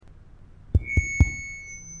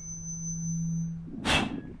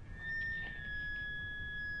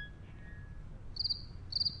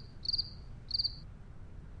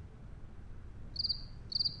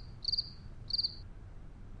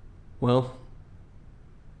Well,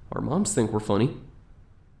 our moms think we're funny.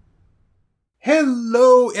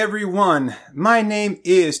 Hello, everyone. My name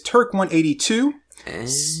is Turk182.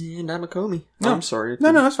 And I'm a Comey. No, I'm sorry.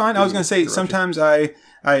 No, that's fine. I was going to say, sometimes I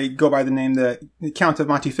go by the name the Count of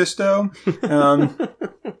Monte Fisto.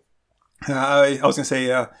 I was going to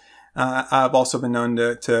say, I've also been known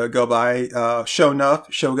to go by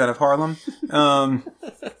Shonuff, Shogun of Harlem.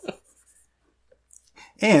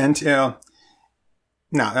 And,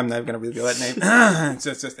 no, I'm not going to reveal that name.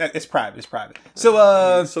 It's private. It's private.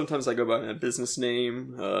 So, sometimes I go by my business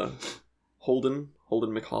name, Holden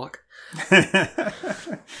McHawk.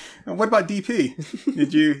 What about DP?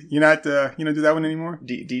 Did you not do that one anymore?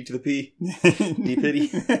 D to the P. D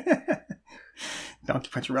Pity. Donkey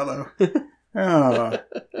Puncharello. Oh.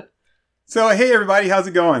 So, hey everybody, how's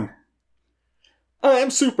it going?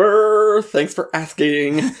 I'm super. Thanks for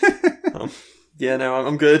asking. I'm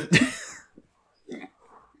good.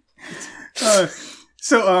 I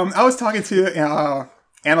was talking to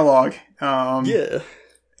Analog.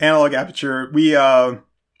 Analog Aperture. We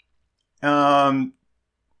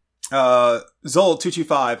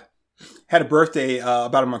Zold225 had a birthday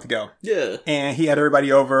about a month ago. Yeah. And he had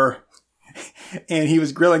everybody over and he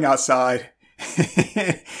was grilling outside.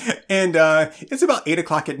 And it's about 8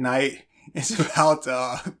 o'clock at night. It's about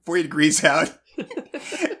 40 degrees out.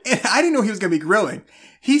 And I didn't know he was going to be grilling.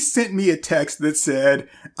 He sent me a text that said,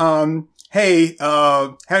 hey,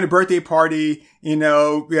 having a birthday party, you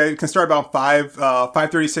can start about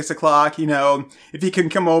 5:30, 6 o'clock, if you can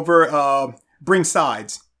come over, bring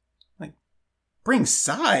sides. Like, bring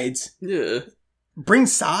sides? Yeah. Bring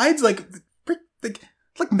sides? Like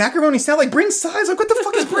macaroni salad? Like, bring sides? Like, what the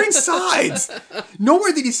fuck is bring sides?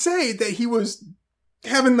 Nowhere did he say that he was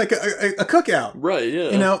having like a cookout. Right,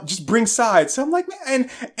 yeah. Just bring sides. So I'm like, man,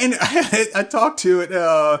 and I talked to it,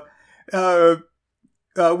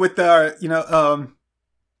 with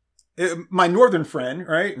my northern friend,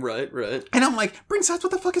 right? Right. And I'm like, bring sides?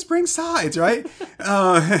 What the fuck is bring sides, right?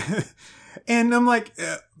 And I'm like,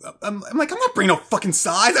 I'm not bringing no fucking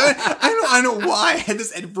sides. I don't know why I had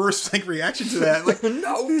this adverse reaction to that. Like,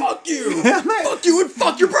 no, fuck you, fuck you, and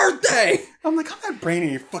fuck your birthday. I'm like, I'm not bringing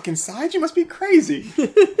any fucking sides. You must be crazy.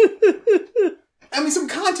 I mean, some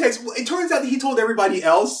context. It turns out that he told everybody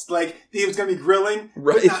else that he was going to be grilling,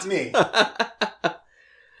 but not me.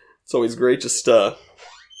 It's always great just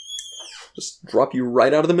drop you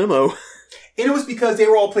right out of the memo. And it was because they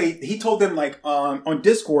were all playing. He told them on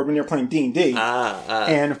Discord when they were playing D&D,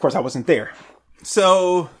 and of course I wasn't there.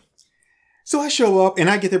 So I show up and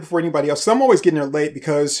I get there before anybody else. So I'm always getting there late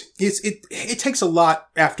because it takes a lot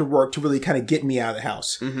after work to really kind of get me out of the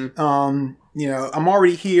house. Mm-hmm. I'm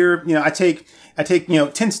already here. I take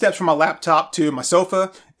 10 steps from my laptop to my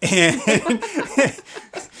sofa, and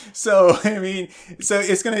so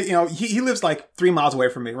it's gonna he lives like 3 miles away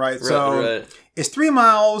from me, right? Right. It's 3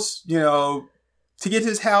 miles, to get to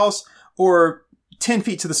his house, or 10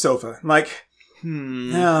 feet to the sofa. Like,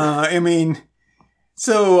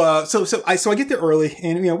 So I get there early,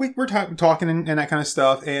 and we're talking and that kind of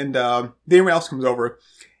stuff, and then everyone else comes over,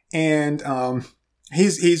 and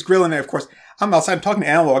he's grilling, and of course I'm outside. I'm talking to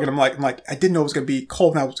Analog, and I'm like I didn't know it was going to be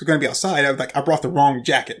cold, and I was going to be outside. I brought the wrong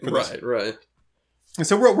jacket for this. Right. And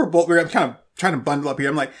so we're kind of trying to bundle up here.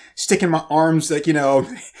 I'm like sticking my arms, like you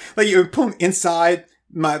pull them inside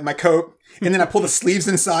my coat, and then I pull the sleeves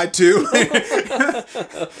inside too.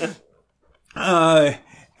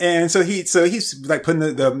 And so he's like putting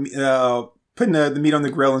the meat on the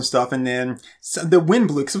grill and stuff, and then the wind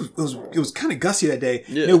blew because it was kind of gusty that day.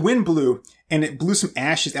 Yeah. The wind blew, and it blew some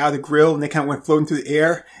ashes out of the grill, and they kind of went floating through the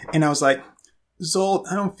air. And I was like, Zold,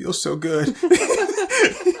 I don't feel so good.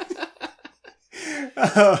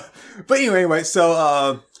 But anyway,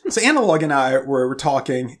 so Analog and I were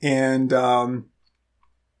talking, and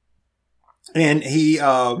he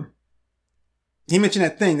mentioned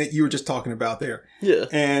that thing that you were just talking about there. Yeah.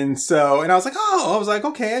 And I was like,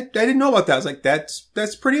 okay, I didn't know about that. I was like,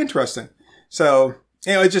 that's pretty interesting. So,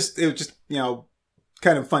 it was just,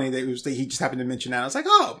 kind of funny that he just happened to mention that. I was like,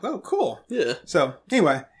 oh, cool. Yeah. So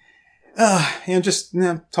anyway,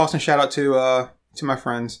 tossing a shout out to my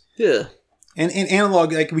friends. Yeah. And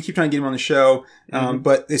Analog, we keep trying to get him on the show.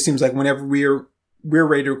 But it seems like whenever we're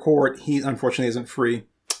ready to record, he unfortunately isn't free.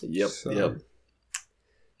 Yep. So. Yep.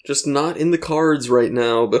 Just not in the cards right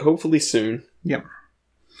now, but hopefully soon. Yep.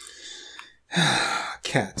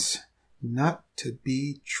 Cats. Not to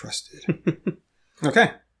be trusted.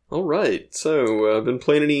 Okay. All right. So, been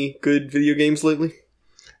playing any good video games lately?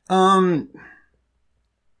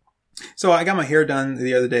 So I got my hair done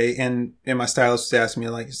the other day, and my stylist was asking me,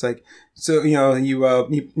 like, it's like, so,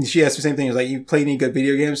 she asked the same thing. It's like, you played any good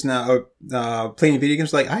video games? No, play any video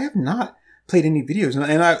games? Like, I have not played any videos.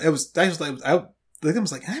 And I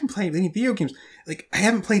was like, I haven't played any video games. Like, I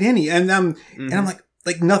haven't played any. And I'm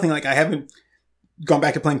like nothing. Like, I haven't gone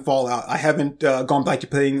back to playing Fallout. I haven't gone back to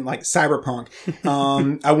playing like Cyberpunk.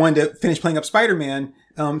 I wanted to finish playing up Spider-Man,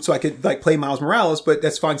 so I could like play Miles Morales, but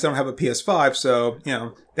that's fine because I don't have a PS5. So,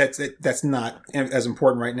 that's not as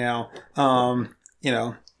important right now. I'm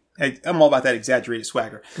all about that exaggerated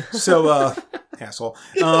swagger. So, asshole.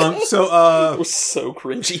 It was so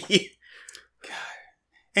cringy.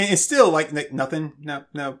 And it's still like nothing, no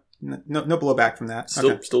blowback from that.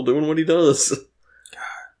 Still doing what he does.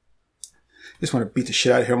 Just want to beat the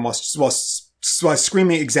shit out of him while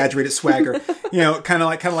screaming exaggerated swagger. Kind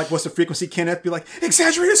of like what's the frequency, Kenneth? Be like,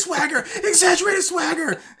 exaggerated swagger, exaggerated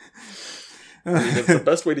swagger. I mean, the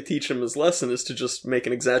best way to teach him his lesson is to just make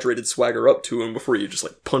an exaggerated swagger up to him before you just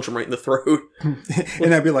like punch him right in the throat.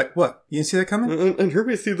 And I'd be like, what? You didn't see that coming? And here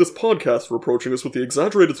we see this podcast. We're approaching us with the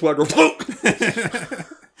exaggerated swagger.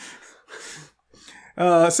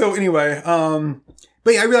 So anyway,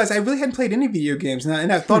 but yeah, I realized I really hadn't played any video games,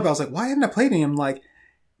 and I thought about it, I was like, why haven't I played any? I'm like,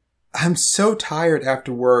 I'm so tired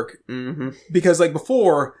after work. Mm-hmm. Because like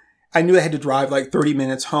before, I knew I had to drive like 30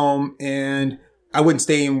 minutes home, and I wouldn't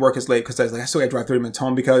stay in work as late because I was like, I still got to drive 30 minutes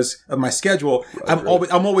home because of my schedule.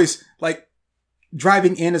 I'm always like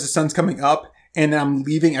driving in as the sun's coming up, and I'm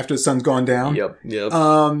leaving after the sun's gone down.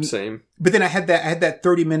 Yep. Same. But then I had that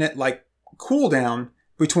 30-minute like cool down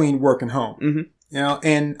between work and home. Mm-hmm.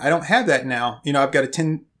 And I don't have that now. I've got a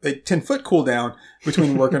 10-foot cool down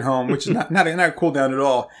between work and home, which is not a cool down at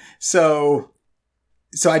all. So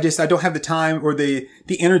I don't have the time or the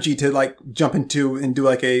energy to like jump into and do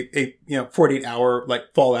like a 48-hour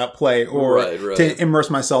like Fallout play or to immerse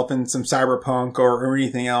myself in some Cyberpunk or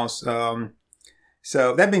anything else.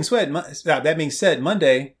 So that being said,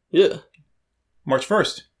 Monday. Yeah. March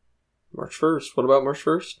 1st. March 1st. What about March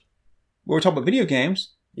 1st? We're talking about video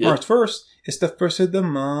games. Yeah. March 1st. It's the first of the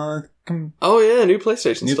month. Oh yeah, new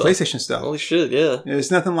PlayStation stuff. Holy shit, yeah. It's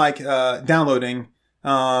nothing like downloading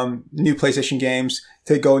new PlayStation games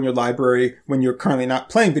to go in your library when you're currently not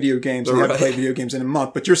playing video games and haven't played video games in a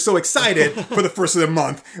month, but you're so excited for the first of the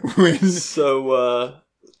month. So,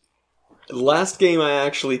 last game I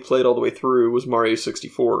actually played all the way through was Mario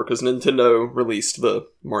 64, because Nintendo released the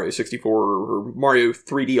Mario 64 or Mario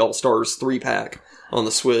 3D All-Stars 3-pack on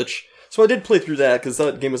the Switch. So I did play through that, because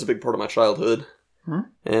that game was a big part of my childhood.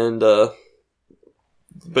 And, but,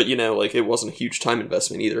 it wasn't a huge time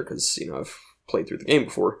investment either, because, I've played through the game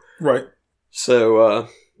before. Right. So,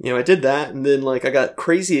 I did that, and then, I got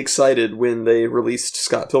crazy excited when they released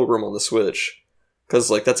Scott Pilgrim on the Switch. Because,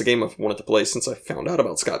 that's a game I've wanted to play since I found out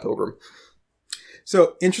about Scott Pilgrim.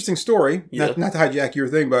 So, interesting story. Yeah. Not to hijack your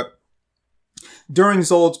thing, but during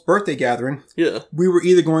Zold's birthday gathering, we were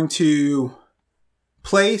either going to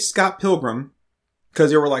play Scott Pilgrim, because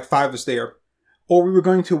there were 5 of us there, or we were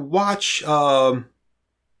going to watch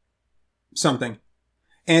something.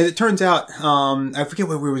 And it turns out, I forget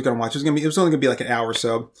what we were going to watch. It was only going to be an hour or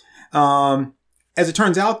so. As it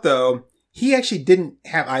turns out, though, he actually didn't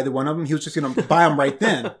have either one of them. He was just going to buy them right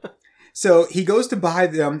then. So he goes to buy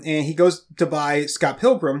them, and he goes to buy Scott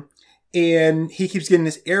Pilgrim, and he keeps getting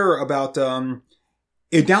this error about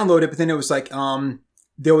it downloaded, but then it was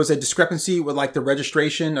there was a discrepancy with the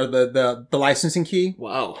registration or the licensing key.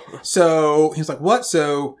 Wow. So he was like, what?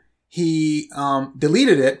 So he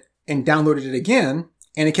deleted it and downloaded it again,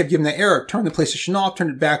 and it kept giving that error. Turned the PlayStation off,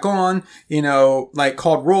 turned it back on,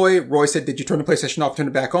 called Roy. Roy said, did you turn the PlayStation off, turn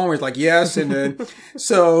it back on? He's like, yes. And then,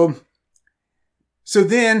 so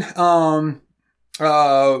then,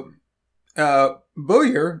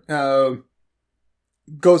 Bowyer,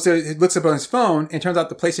 goes there, looks up on his phone, and turns out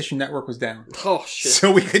the PlayStation Network was down. Oh, shit.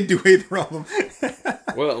 So we couldn't do either of them.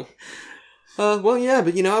 Well, yeah,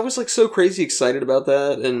 but, I was, so crazy excited about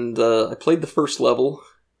that, and I played the first level,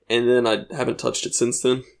 and then I haven't touched it since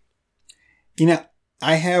then.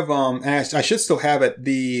 I have, and I should still have it,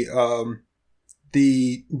 the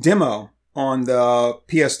demo on the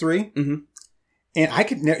PS3. Mm-hmm. And I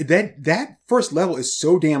could that first level is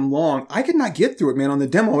so damn long. I could not get through it, man. On the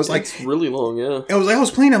demo, it was it's really long. Yeah, I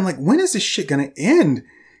was playing. I'm like, when is this shit gonna end?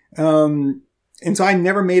 And so I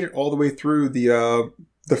never made it all the way through the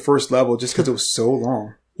first level just because it was so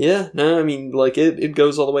long. Yeah, no, I mean, it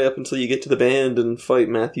goes all the way up until you get to the band and fight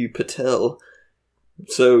Matthew Patel.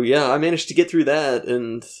 So yeah, I managed to get through that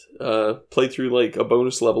and play through a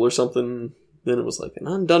bonus level or something. Then it was and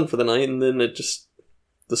I'm done for the night, and then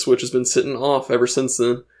the Switch has been sitting off ever since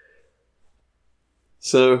then.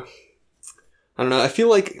 So, I don't know. I feel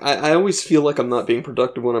like I always feel like I'm not being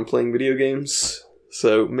productive when I'm playing video games.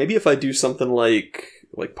 So maybe if I do something like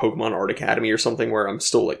Pokemon Art Academy or something where I'm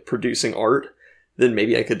still like producing art, then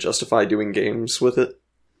maybe I could justify doing games with it.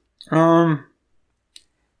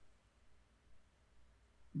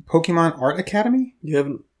 Pokemon Art Academy? You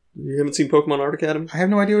haven't seen Pokemon Art Academy? I have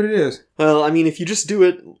no idea what it is. Well, I mean, if you just do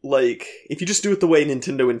it the way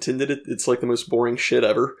Nintendo intended it, it's like the most boring shit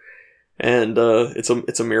ever. And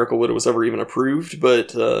it's a miracle that it was ever even approved,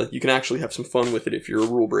 but you can actually have some fun with it if you're a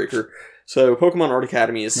rule breaker. So Pokemon Art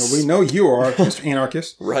Academy is... No, we know you are, Mr.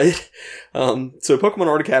 Anarchist. Right? So Pokemon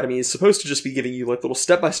Art Academy is supposed to just be giving you like little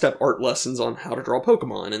step-by-step art lessons on how to draw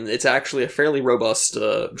Pokemon, and it's actually a fairly robust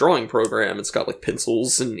drawing program. It's got like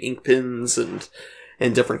pencils and ink pens and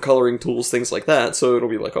different coloring tools, things like that. So it'll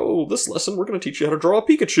be like, oh, this lesson we're going to teach you how to draw a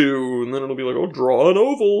Pikachu, and then it'll be like, oh, draw an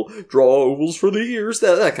oval, draw ovals for the ears,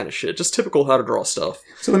 that kind of shit. Just typical how to draw stuff.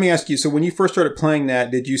 So let me ask you, so when you first started playing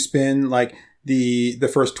that, did you spend like the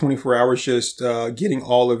first 24 hours just getting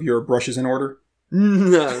all of your brushes in order?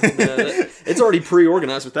 No, it's already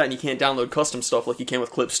pre-organized with that, and you can't download custom stuff like you can with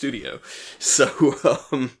Clip Studio. So,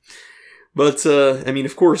 but, I mean,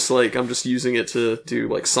 of course, like, I'm just using it to do,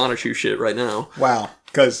 like, Sonichu shit right now. Wow,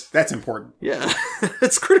 because that's important. Yeah,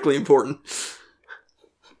 it's critically important.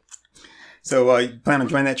 So, you plan on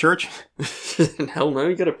joining that church? Hell no,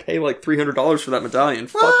 you gotta pay, like, $300 for that medallion.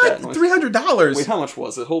 What? Fuck that. $300? Wait, how much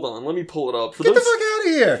was it? Hold on, let me pull it up. Get the fuck out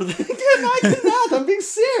of here! Get out, I'm being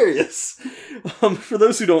serious! For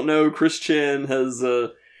those who don't know, Chris Chan has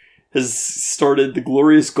started the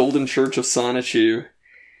glorious Golden Church of Sonichu.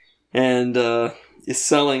 And, is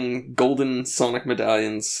selling golden Sonic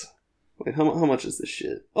medallions. Wait, how much is this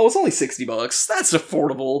shit? Oh, it's only $60. That's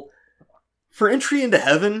affordable. For entry into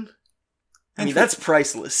heaven? I mean, that's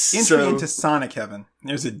priceless. Entry into Sonic heaven.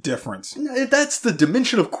 There's a difference. That's the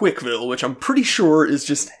dimension of Quickville, which I'm pretty sure is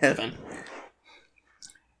just heaven.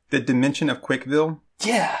 The dimension of Quickville?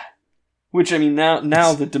 Yeah. Which, I mean,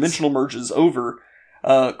 now the dimensional merge is over.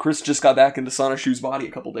 Chris just got back into Sonichu's body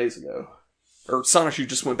a couple days ago. Or Sonichu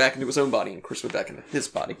just went back into his own body, and Chris went back into his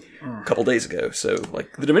body a couple days ago. So,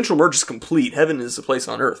 like, the dimensional merge is complete. Heaven is a place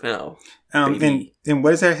on Earth now. And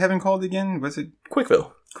what is that heaven called again? Was it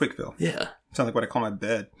Quickville? Quickville. Yeah. Sounds like what I call my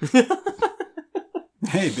bed.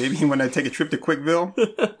 Hey, baby, you want to take a trip to Quickville?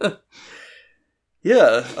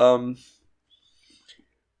 Yeah.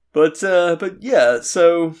 But yeah.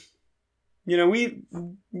 So, you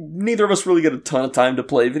know, neither of us really get a ton of time to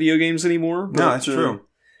play video games anymore. No, that's true.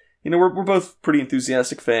 You know, we're both pretty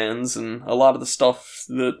enthusiastic fans, and a lot of the stuff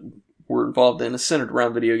that we're involved in is centered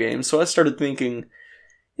around video games. So I started thinking,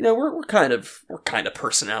 you know, we're kind of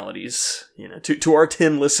personalities. You know, to our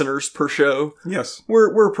 10 listeners per show. Yes,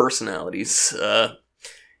 we're personalities.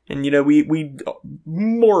 And you know, we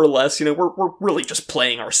more or less, you know, we're really just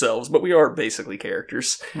playing ourselves, but we are basically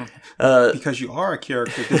characters. Because you are a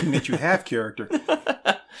character doesn't mean that you have character.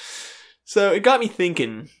 So it got me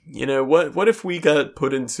thinking, you know, what if we got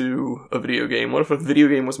put into a video game? What if a video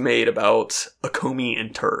game was made about Akomi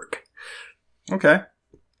and Turk? Okay.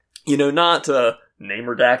 You know, not name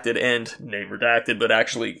redacted and name redacted, but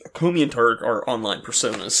actually Akomi and Turk are online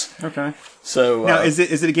personas. Okay. So now, is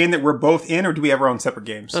it a game that we're both in, or do we have our own separate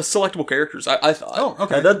games? Selectable characters. I thought. Oh,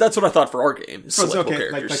 okay. That's what I thought for our game. Selectable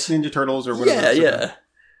characters, like Ninja Turtles or whatever. Yeah.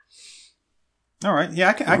 All right, yeah,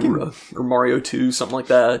 I can. Or Mario 2, something like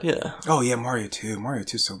that, yeah. Oh, yeah, Mario 2. Mario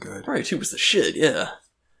 2's so good. Mario 2 was the shit, yeah.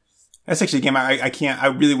 That's actually a game I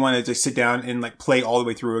really wanted to sit down and, like, play all the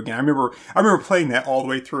way through again. I remember playing that all the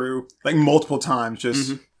way through, like, multiple times,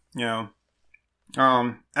 just, you know.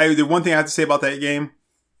 The one thing I have to say about that game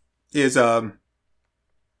is, I don't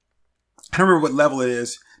remember what level it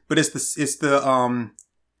is, but it's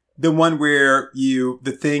the one where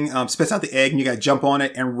the thing spits out the egg and you gotta jump on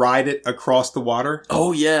it and ride it across the water.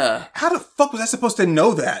 Oh, yeah. How the fuck was I supposed to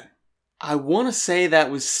know that? I want to say that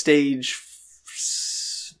was stage...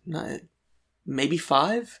 maybe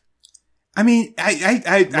 5? I mean,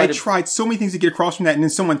 I tried so many things to get across from that, and then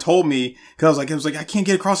someone told me, because I was like, I can't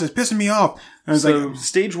get across, it's pissing me off. And I was like,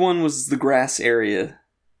 stage 1 was the grass area,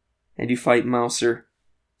 and you fight Mouser.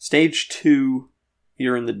 Stage 2,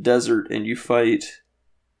 you're in the desert, and you fight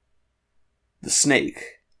the snake,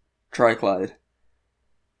 Triclide.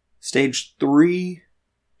 Stage 3...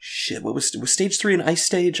 Shit, what was stage 3 an ice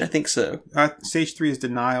stage? I think so. Stage 3 is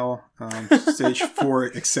denial. Stage 4,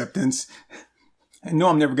 acceptance. I know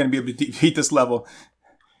I'm never going to be able to defeat this level.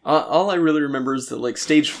 All I really remember is that, like,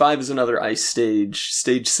 stage 5 is another ice stage,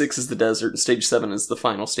 stage 6 is the desert, and stage 7 is the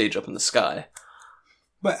final stage up in the sky.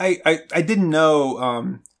 But I didn't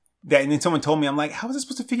know, that, and then someone told me, I'm like, how was I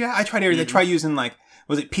supposed to figure out? I tried everything. I tried using like,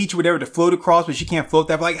 was it Peach or whatever to float across, but she can't float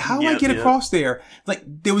that. But like, how do I get across there? Like,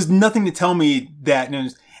 there was nothing to tell me that.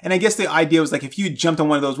 And I guess the idea was like, if you jumped on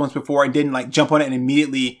one of those once before and didn't like jump on it and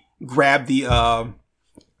immediately grab the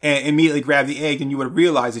egg, then you would have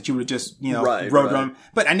realized that you would have just, rode on.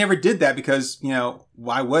 But I never did that because,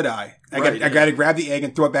 why would I? I got to grab the egg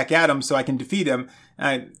and throw it back at him so I can defeat him.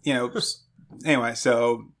 Anyway,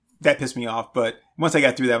 so that pissed me off. But once I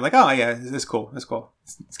got through that, I'm like, oh yeah, this is cool. That's cool.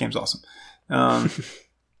 This game's awesome. No,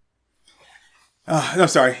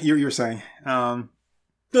 sorry. You were saying. No,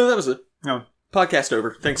 that was it. No. Podcast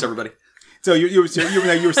over. Thanks, everybody. So you were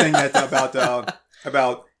saying that about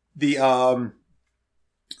the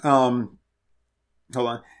hold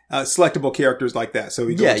on, selectable characters like that. So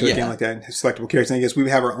we go into a game like that and have selectable characters. And I guess we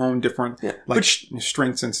have our own different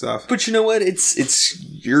strengths and stuff. But you know what? It's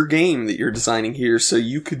your game that you're designing here, so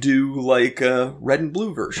you could do like a red and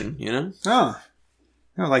blue version. Oh,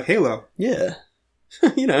 like Halo. Yeah,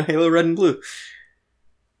 Halo Red and Blue.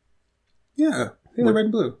 Yeah, Halo Red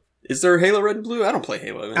and Blue. Is there Halo Red and Blue? I don't play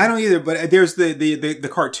Halo. Man. I don't either, but there's the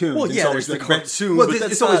cartoon. Well, yeah, there's the cartoon. Well,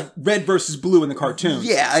 it's always red versus blue in the cartoon.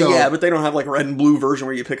 Yeah, but they don't have like a red and blue version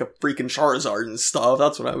where you pick up freaking Charizard and stuff.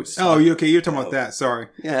 That's what I was. Oh, okay. You're talking about that. Sorry.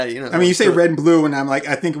 Yeah, I mean, you say red and blue, and I'm like,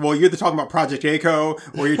 I think, well, you're either talking about Project Echo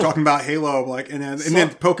or you're talking about Halo. Like, and then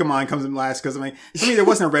Pokemon comes in last because for me there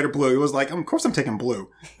wasn't a red or blue. It was like, of course I'm taking blue.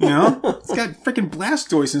 It's got freaking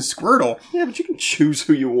Blastoise and Squirtle. Yeah, but you can choose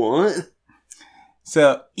who you want.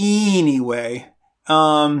 So anyway,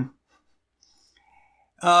 tell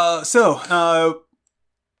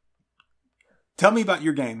me about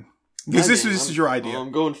your game. Because this is your idea.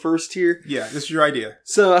 I'm going first here. Yeah, this is your idea.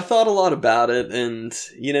 So I thought a lot about it, and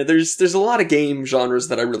there's a lot of game genres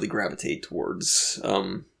that I really gravitate towards.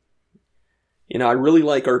 I really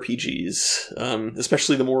like RPGs,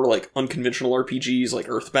 especially the more like unconventional RPGs like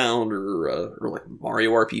Earthbound or like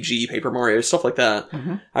Mario RPG, Paper Mario, stuff like that.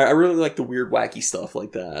 Mm-hmm. I really like the weird, wacky stuff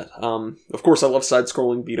like that. Of course, I love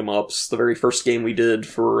side-scrolling beat-em-ups. The very first game we did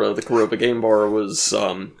for the Korova Game Bar was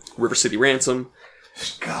River City Ransom.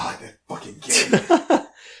 God, that fucking game.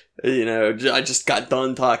 I just got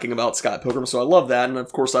done talking about Scott Pilgrim, so I love that. And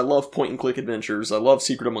of course, I love point-and-click adventures. I love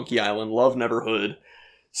Secret of Monkey Island, love Neverhood.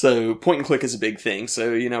 So point-and-click is a big thing.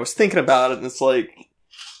 So, I was thinking about it, and it's like,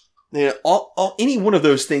 any one of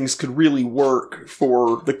those things could really work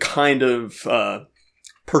for the kind of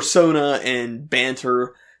persona and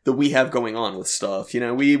banter that we have going on with stuff.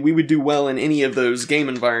 We would do well in any of those game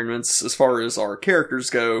environments as far as our characters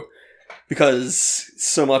go, because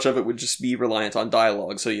so much of it would just be reliant on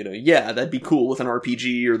dialogue. So, that'd be cool with an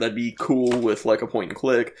RPG, or that'd be cool with, like, a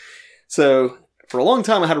point-and-click. So, for a long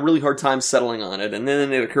time, I had a really hard time settling on it, and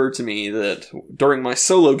then it occurred to me that during my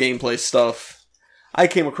solo gameplay stuff, I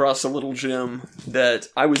came across a little gem that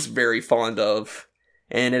I was very fond of,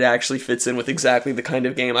 and it actually fits in with exactly the kind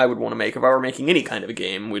of game I would want to make if I were making any kind of a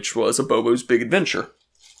game, which was a Bobo's Big Adventure.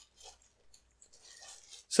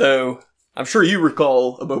 So, I'm sure you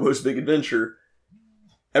recall a Bobo's Big Adventure.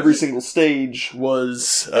 Every single stage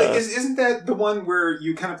was... Isn't that the one where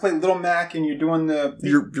you kind of play Little Mac and you're doing the...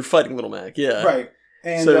 You're fighting Little Mac, yeah. Right.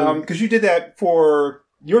 And because you did that for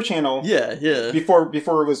your channel... Yeah. Before it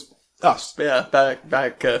was us. Yeah, back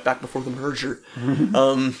before the merger.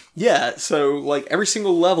 Yeah, so, like, every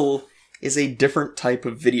single level is a different type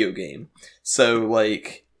of video game. So,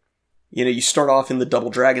 like... you start off in the Double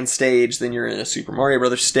Dragon stage, then you're in a Super Mario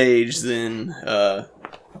Brothers stage, then...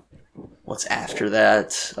 what's after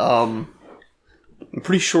that? I'm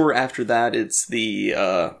pretty sure after that it's the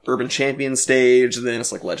Urban Champion stage, and then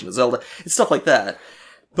it's like Legend of Zelda. It's stuff like that.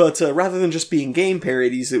 But rather than just being game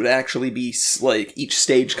parodies, it would actually be like each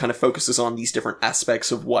stage kind of focuses on these different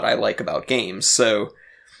aspects of what I like about games. So,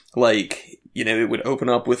 like, it would open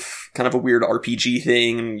up with kind of a weird RPG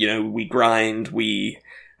thing. We grind, we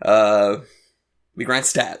grind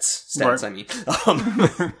stats, right. I mean.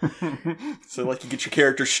 So, like, you get your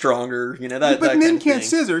character stronger, that But that men kind of can't thing.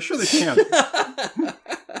 scissor. Sure they can.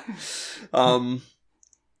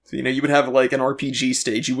 So, you would have, like, an RPG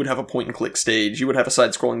stage, you would have a point-and-click stage, you would have a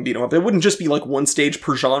side-scrolling beat-em-up. It wouldn't just be, like, one stage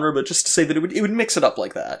per genre, but just to say that it would mix it up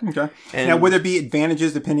like that. Okay. And now, would there be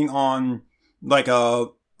advantages depending on, like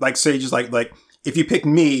stages, like, if you pick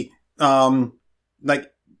me,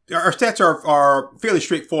 like, our stats are fairly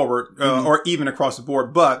straightforward, or even across the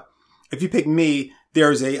board. But if you pick me,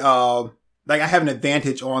 there's a I have an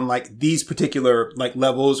advantage on like these particular like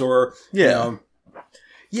levels, or or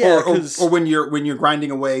when you're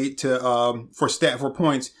grinding away to for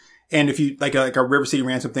points. And if you like a River City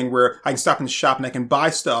Ransom thing where I can stop in the shop and I can buy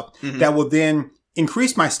stuff that will then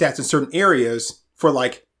increase my stats in certain areas for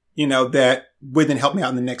like that would then help me out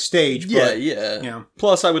in the next stage. Yeah, yeah.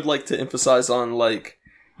 Plus, I would like to emphasize on, like,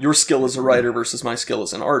 your skill as a writer versus my skill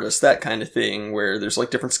as an artist, that kind of thing, where there's,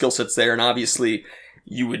 like, different skill sets there, and obviously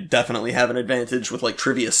you would definitely have an advantage with, like,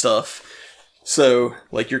 trivia stuff. So,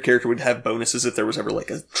 like, your character would have bonuses if there was ever,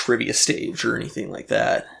 like, a trivia stage or anything like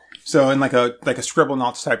that. So, in, like a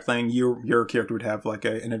Scribblenauts type thing, your character would have, like,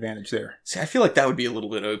 an advantage there. See, I feel like that would be a little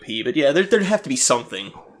bit OP, but yeah, there'd have to be something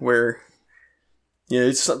where... Yeah,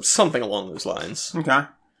 it's something along those lines. Okay.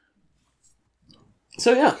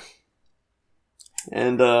 So, yeah.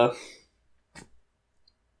 And,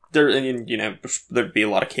 there'd be a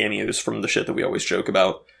lot of cameos from the shit that we always joke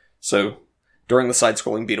about. So, during the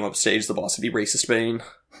side-scrolling beat-em-up stage, the boss would be Racist Bane.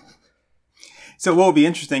 So, what would be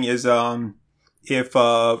interesting is, if,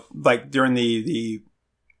 like, during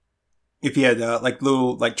if you had, like,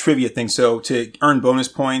 little, like, trivia things, so to earn bonus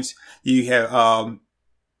points, you have,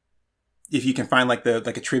 if you can find like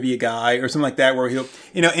a trivia guy or something like that where he'll,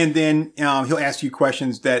 and then, he'll ask you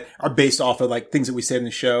questions that are based off of like things that we said in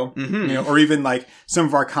the show, or even like some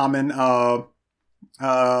of our common,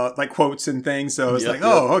 like quotes and things. So it's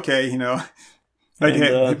oh, okay,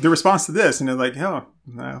 like the response to this, and they're like, oh,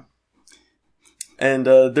 no. And,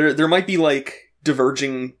 there might be like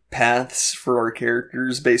diverging paths for our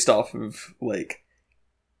characters based off of like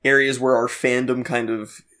areas where our fandom kind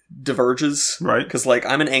of diverges, right? Because like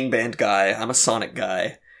I'm an Angband guy, I'm a Sonic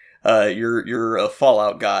guy, you're a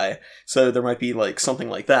Fallout guy, so there might be like something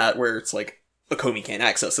like that where it's like Akomi can't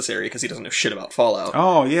access this area because he doesn't know shit about Fallout.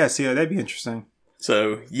 Oh yes, yeah, that'd be interesting.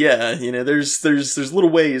 So yeah, there's little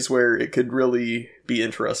ways where it could really be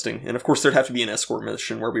interesting, and of course there'd have to be an escort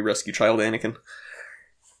mission where we rescue Child Anakin.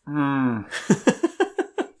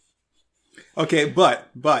 Okay, but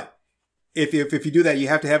if you do that, you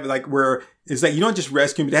have to have it like where it's like you don't just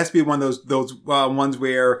rescue him, but it has to be one of those ones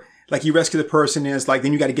where like you rescue the person and it's like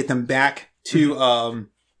then you got to get them back to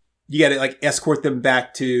you got to like escort them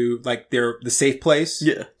back to like the safe place.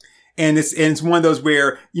 Yeah, and it's one of those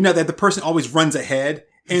where that the person always runs ahead.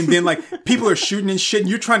 And then, like, people are shooting and shit, and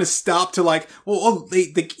you're trying to stop to, like,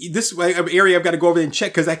 this area I've got to go over there and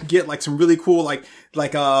check because I can get, like, some really cool, like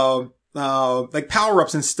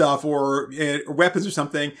power-ups and stuff or weapons or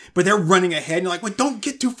something, but they're running ahead, and you're like, well, don't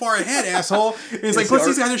get too far ahead, asshole. And it's like, plus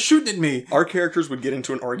these guys are shooting at me. Our characters would get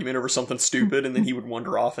into an argument over something stupid, and then he would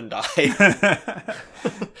wander off and die.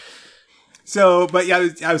 So, but yeah,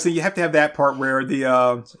 I was saying you have to have that part where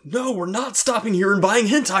the, no, we're not stopping here and buying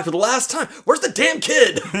hentai for the last time. Where's the damn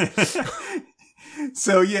kid?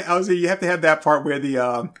 So yeah, I was saying you have to have that part where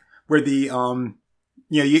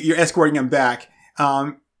you're escorting them back.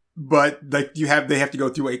 But like they have to go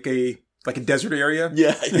through like a desert area.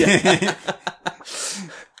 Yeah.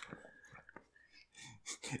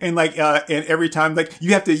 And and every time, like,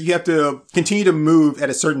 you have to continue to move at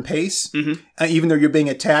a certain pace, even though you're being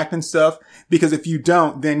attacked and stuff. Because if you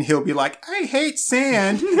don't, then he'll be like, "I hate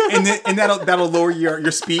sand," and that'll lower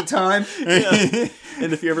your speed time. Yeah.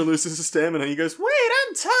 And if he ever loses his stamina, he goes, "Wait,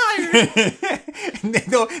 I'm tired." And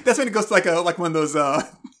that's when it goes to like one of those.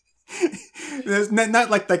 There's not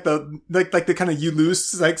like the kind of you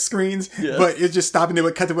lose like screens, but it's just stopping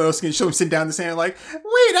there, cut to one of those screens, show him sitting down in the sand, like,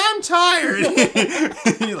 wait, I'm tired.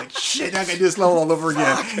 And you're like, shit, I gotta do this level all over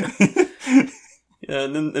again. Yeah,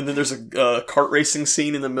 and then there's a kart racing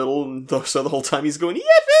scene in the middle, and so the whole time he's going,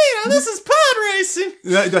 yippee, this is pod racing.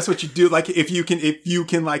 That's what you do. Like if you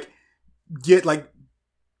can like get to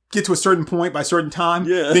a certain point by a certain time,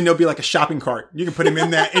 then there'll be like a shopping cart. You can put him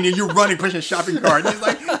in that, and you're running, pushing a shopping cart. And he's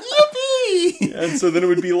like, yippee! And so then it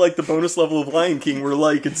would be like the bonus level of Lion King, where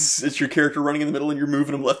like it's your character running in the middle, and you're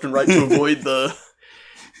moving him left and right to avoid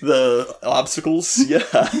the obstacles.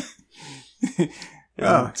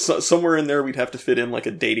 Yeah. So somewhere in there, we'd have to fit in like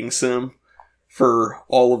a dating sim for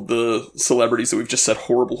all of the celebrities that we've just said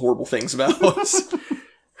horrible, horrible things about,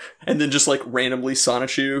 and then just like randomly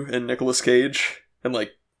Sonichu and Nicolas Cage and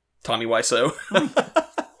like Tommy Wiseau.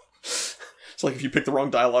 It's like if you pick the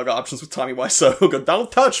wrong dialogue options with Tommy Wiseau, go,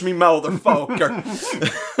 "Don't touch me, motherfucker."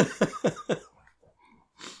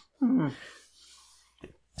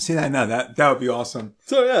 See that? No, that would be awesome.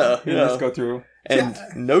 So yeah. Let's go through. And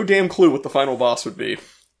no damn clue what the final boss would be.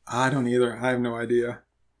 I don't either. I have no idea.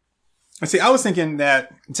 See, I was thinking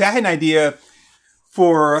that. See, I had an idea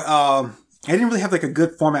for. I didn't really have like a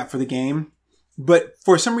good format for the game. But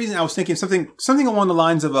for some reason, I was thinking something along the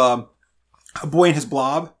lines of A Boy and His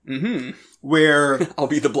Blob, where I'll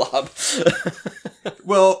be the blob.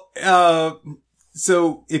 Well,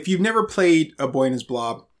 so if you've never played A Boy and His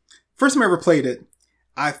Blob, first time I ever played it,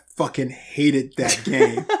 I fucking hated that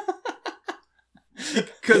game.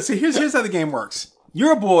 Because here's how the game works: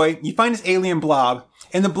 you're a boy, you find this alien blob,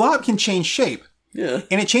 And the blob can change shape. Yeah.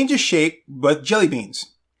 And it changes shape with jelly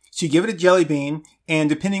beans. So you give it a jelly bean, and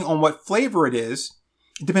depending on what flavor it is,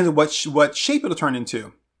 it depends on what shape it'll turn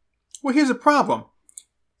into. Well, here's the problem.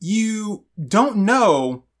 You don't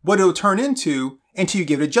know what it'll turn into until you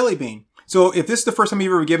give it a jelly bean. So if this is the first time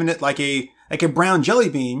you've ever given it like a brown jelly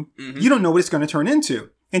bean, you don't know what it's going to turn into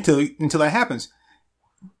until that happens.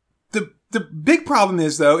 The big problem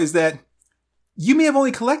is that you may have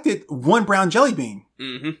only collected one brown jelly bean.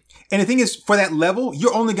 Mm-hmm. And the thing is, for that level,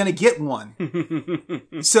 you're only going to get one.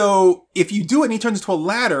 So if you do it and he turns into a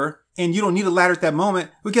ladder and you don't need a ladder at that moment,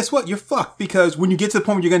 well, guess what? You're fucked, because when you get to the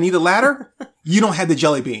point where you're going to need a ladder, you don't have the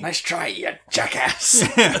jelly bean. Nice try, you jackass.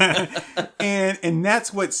 and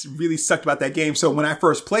that's what's really sucked about that game. So when I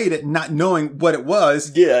first played it, not knowing what it was,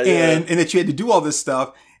 and that you had to do all this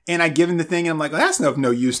stuff, and I give him the thing, and I'm like, well, that's of no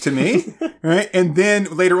use to me, right? And then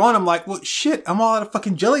later on, I'm like, well, shit, I'm all out of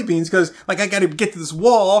fucking jelly beans, because like I got to get to this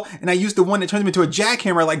wall, and I used the one that turns me into a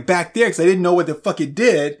jackhammer, like back there, because I didn't know what the fuck it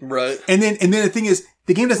did. Right. And then the thing is,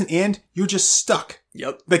 the game doesn't end. You're just stuck.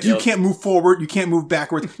 Yep. Like you can't move forward, you can't move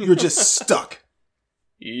backwards. You're just stuck.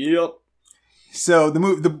 Yep. So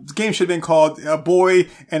the game should have been called A Boy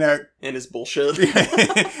and his bullshit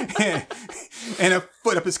and a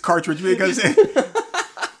foot up his cartridge, because.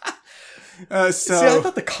 See, I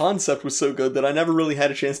thought the concept was so good that I never really had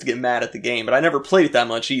a chance to get mad at the game, but I never played it that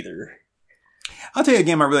much either. I'll tell you a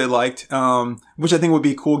game I really liked, which I think would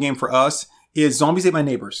be a cool game for us, is Zombies Ate My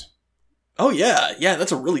Neighbors. Oh, yeah. Yeah,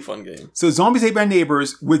 that's a really fun game. So Zombies Ate My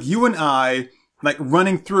Neighbors, with you and I, like,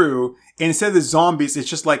 running through, and instead of the zombies, it's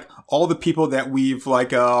just, like, all the people that we've,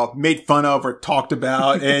 like, made fun of or talked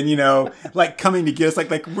about, and, you know, like, coming to get us,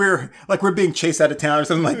 like we're being chased out of town or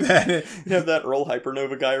something like that. You have that Earl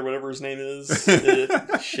Hypernova guy or whatever his name is.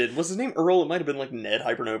 Shit, what's his name? Earl? It might have been, like, Ned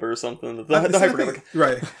Hypernova or something. The Hypernova guy.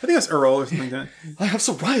 Right. I think that's Earl or something like that. I have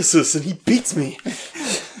psoriasis, and he beats me.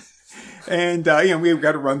 And, you know, we've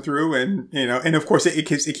got to run through, and, you know, and of course it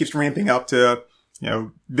keeps ramping up to, you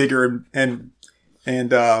know, bigger and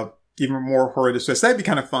even more horrendous. So that'd be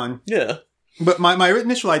kind of fun. Yeah. But my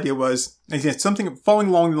initial idea was something following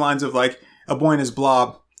along the lines of like A Boy and His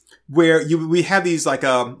Blob, where we have these like,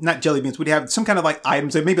 not jelly beans, we'd have some kind of like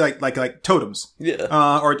items, maybe like totems.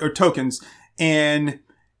 Yeah. Or tokens. And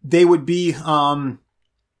they would be,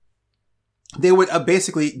 they would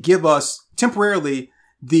basically give us temporarily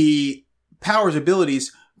the powers,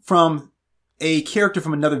 abilities from a character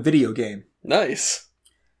from another video game. Nice.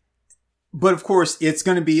 But of course, it's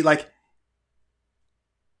going to be like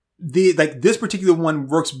this particular one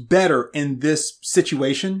works better in this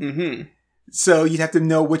situation. Mm-hmm. So you'd have to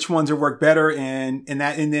know which ones will work better, and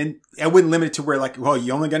then I wouldn't limit it to where like, well,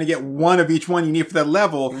 you're only going to get one of each one you need for that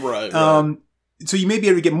level. Right. So you may be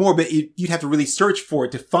able to get more, but you'd have to really search for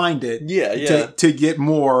it to find it. Yeah. To get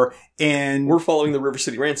more. And we're following the River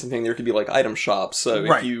City Ransom thing. There could be like item shops. So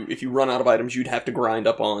right. if you run out of items, you'd have to grind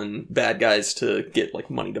up on bad guys to get like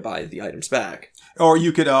money to buy the items back. Or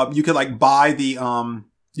you could like buy the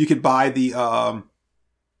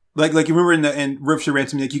like you remember in River City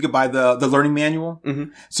Ransom, like you could buy the learning manual.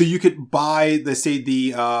 Mm-hmm. So you could buy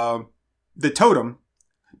the totem,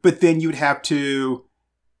 but then you'd have to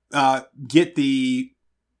get the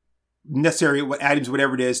necessary items,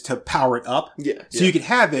 whatever it is, to power it up. Yeah. So you could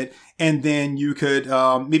have it, and then you could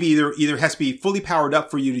maybe either has to be fully powered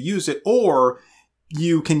up for you to use it, or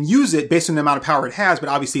you can use it based on the amount of power it has, but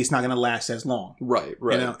obviously it's not going to last as long. Right.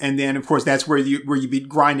 You know? And then of course that's where you'd be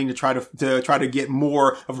grinding to try to get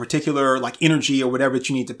more of a particular like energy or whatever that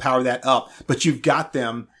you need to power that up. But you've got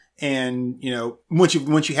them. And, you know, once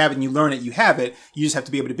you have it and you learn it, you have it. You just have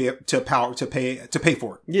to be able to pay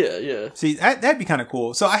for it. Yeah. See, that'd be kind of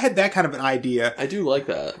cool. So I had that kind of an idea. I do like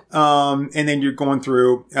that. And then you're going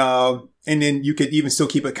through, and then you could even still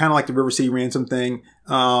keep it kind of like the River City Ransom thing.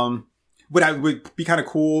 Would be kind of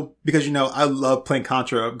cool because, you know, I love playing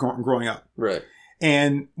Contra growing up. Right.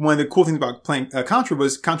 And one of the cool things about playing Contra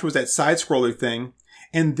was that side scroller thing.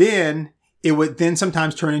 And then it would then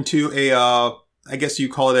sometimes turn into I guess you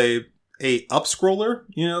call it a up scroller,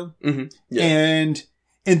 you know? Mm-hmm. Yeah. And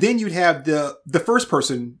then you'd have the first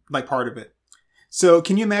person like part of it. So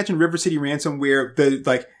can you imagine River City Ransom where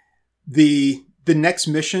the next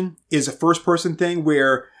mission is a first person thing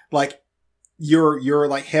where like your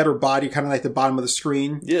like head or body kind of like the bottom of the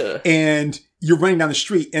screen. Yeah. And you're running down the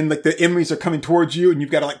street and like the enemies are coming towards you and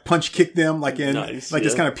you've got to like punch kick them like in this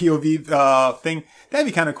kind of POV thing. That'd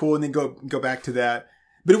be kind of cool, and then go back to that.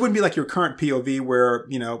 But it wouldn't be like your current POV where,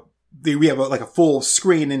 you know, we have a full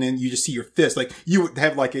screen and then you just see your fist. Like you would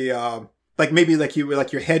have like a like maybe like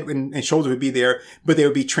your head and shoulder would be there, but they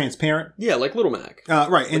would be transparent. Yeah, like Little Mac. Right.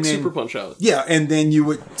 Like And then, Super Punch Out. yeah. And then you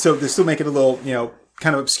would, so they still make it a little,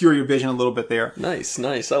 kind of obscure your vision a little bit there. Nice.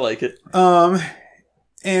 I like it.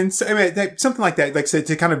 And so, I mean, something like that, like I said,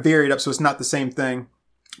 to kind of vary it up so it's not the same thing.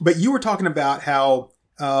 But you were talking about how,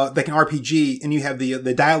 like an RPG, and you have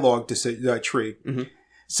the dialogue tree. Mm-hmm.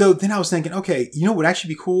 So then I was thinking, okay, what would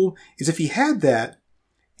actually be cool is if he had that,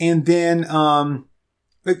 and then,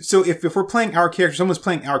 so if we're playing our characters, someone's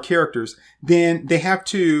playing our characters, then they have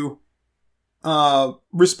to,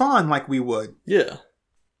 respond like we would. Yeah.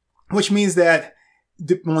 Which means that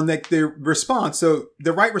on their response, so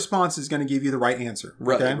the right response is going to give you the right answer.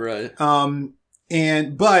 Right, okay?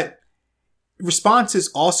 right. But responses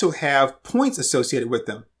also have points associated with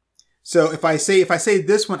them. So if I say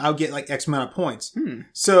this one, I'll get like X amount of points.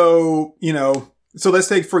 So, so let's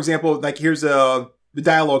take, for example, like here's the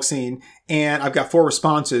dialogue scene and I've got 4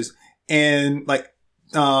 responses and like,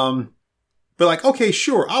 but like, okay,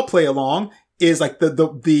 sure, I'll play along is like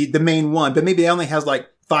the main one, but maybe it only has like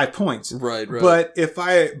 5 points. Right. But if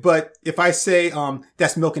I say,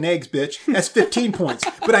 that's milk and eggs, bitch, that's 15 points.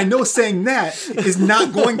 But I know saying that is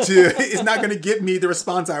not going to get me the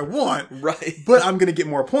response I want. Right. But I'm going to get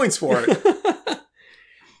more points for it.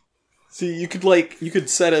 See, you could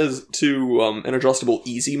set as to an adjustable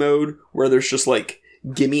easy mode where there's just like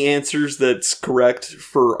gimme answers that's correct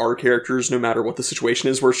for our characters no matter what the situation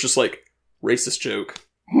is, where it's just like racist joke,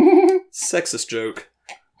 sexist joke,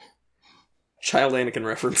 child Anakin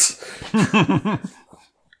reference.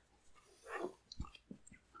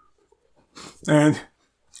 and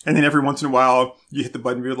then every once in a while you hit the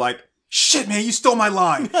button and you're like, shit man, you stole my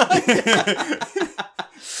line.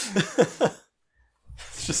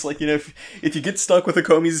 It's just like, if you get stuck with a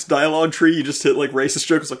Comey's dialogue tree, you just hit like racist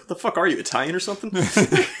jokes like, what the fuck are you, Italian or something? Get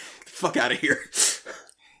the fuck out of here.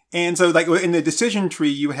 And so like in the decision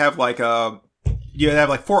tree you have like 4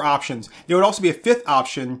 options. There would also be a 5th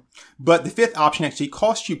option, but the 5th option actually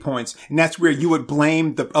costs you points, and that's where you would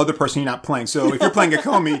blame the other person you're not playing. So if you're playing a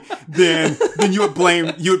Comey, then you would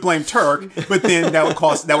blame Turk, but then that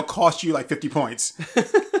would cost you like 50 points.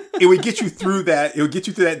 It would get you through that. It would get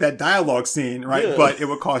you through that dialogue scene, right? Yeah. But it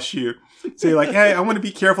would cost you. So you're like, hey, I want to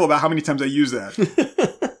be careful about how many times I use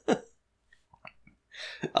that.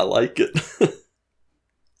 I like it.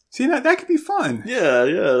 See, that could be fun.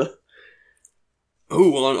 Yeah.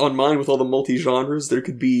 Oh, on mine with all the multi-genres, there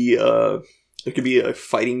could be a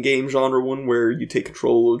fighting game genre one where you take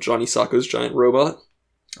control of Johnny Sokko's giant robot.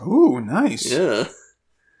 Oh, nice. Yeah.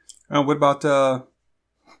 What about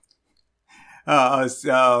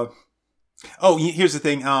here's the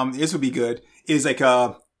thing. This would be good. Is like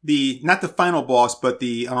not the final boss, but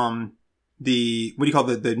the what do you call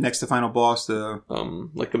the next to final boss?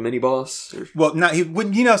 Like the mini boss? Or... Well, not he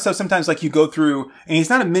wouldn't. So sometimes like you go through, and he's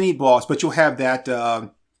not a mini boss, but you'll have that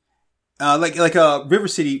like River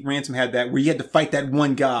City Ransom had that where you had to fight that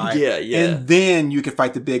one guy. Yeah. And then you could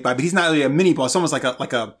fight the big guy, but he's not really a mini boss. Almost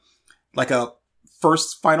like a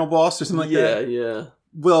first final boss or something like that. Yeah.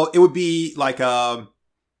 Well, it would be like one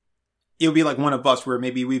of us where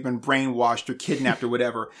maybe we've been brainwashed or kidnapped or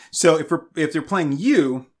whatever. So if they're playing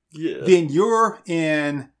you. Yeah. Then you're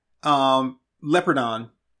in Leopardon,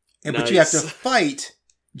 but you have to fight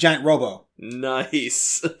Giant Robo.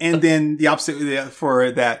 Nice. And then the opposite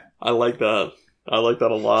for that. I like that. I like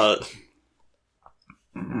that a lot.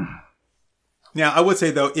 Now, I would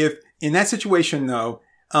say though, if in that situation though,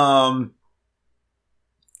 I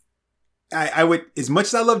would, as much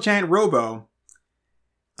as I love Giant Robo,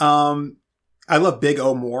 I love Big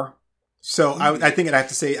O more. So I think I'd have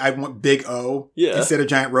to say I want Big O instead of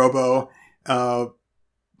Giant Robo. But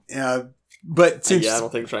since I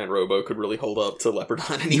don't think Giant Robo could really hold up to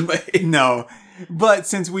Leopardon anyway. No. But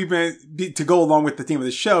since we've been to go along with the theme of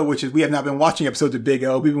the show, which is we have not been watching episodes of Big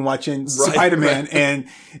O, we've been watching Spider-Man and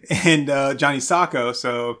Johnny Sokko.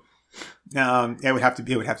 So it would have to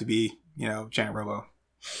be Giant Robo.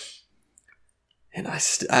 And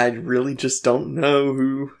I really just don't know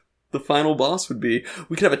who the final boss would be.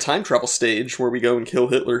 We could have a time travel stage where we go and kill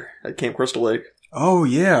Hitler at Camp Crystal Lake. Oh,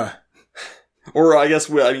 yeah. Or I guess,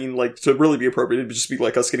 to really be appropriate, it'd just be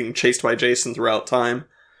like us getting chased by Jason throughout time.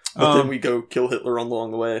 But then we go kill Hitler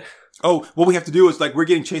along the way. Oh, what we have to do is, we're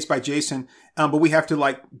getting chased by Jason, but we have to,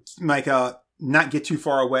 not get too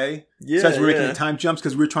far away. Yeah, so as we're making the time jumps,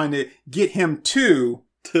 because we're trying to get him to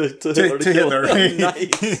Hitler.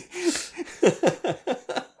 Nice.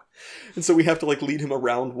 And so we have to lead him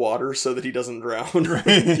around water so that he doesn't drown. Right.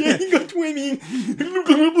 Yeah, he got swimming.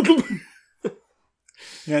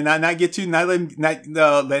 Yeah, not get too not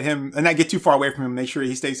get too far away from him. Make sure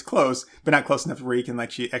he stays close, but not close enough where he can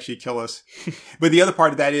actually kill us. But the other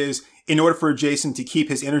part of that is, in order for Jason to keep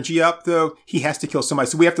his energy up, though, he has to kill somebody.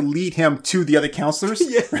 So we have to lead him to the other counselors.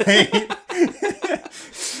 Yeah. Right?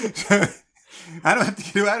 I don't have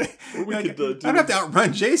to do that. I don't have to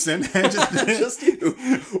outrun Jason. Just you.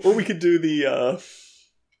 Or we could do the.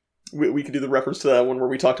 We could do the reference to that one where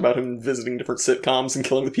we talked about him visiting different sitcoms and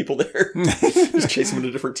killing the people there. Just chase him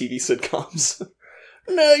into different TV sitcoms.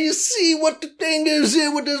 Now you see what the thing is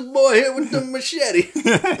here with this boy here with the machete.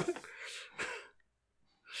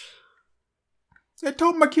 I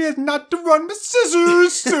told my kids not to run with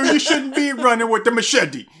scissors, so you shouldn't be running with the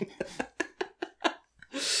machete.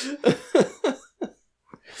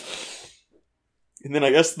 And then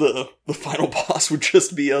I guess the final boss would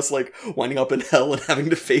just be us, like, winding up in hell and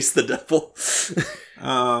having to face the devil. It's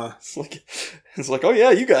like, oh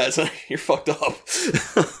yeah, you guys, you're fucked up.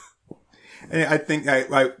 I think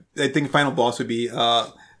the final boss would be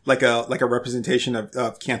like a representation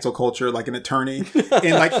of cancel culture, like an attorney,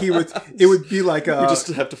 and like it would be like we just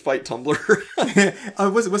have to fight Tumblr.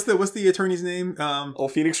 What's the attorney's name?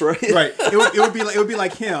 Phoenix Wright. Right. It would be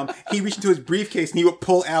like him. He reached into his briefcase and he would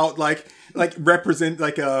pull out representatives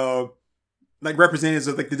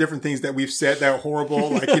of like the different things that we've said that are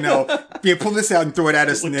horrible, like, you know, pull this out and throw it at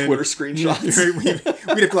us, like and then Twitter screenshots. We'd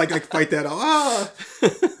have to like fight that out.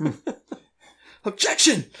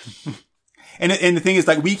 Objection. And the thing is,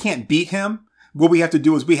 like, we can't beat him. What we have to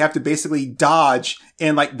do is we have to basically dodge,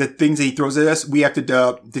 and like the things that he throws at us, we have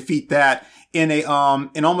to defeat that in a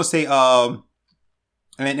THX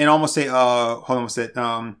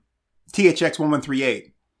 1138.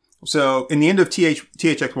 So in the end of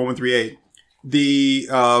THX 1138, the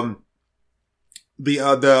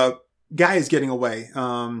guy is getting away.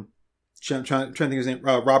 I'm trying to think of his name.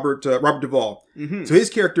 Robert Duvall. Mm-hmm. So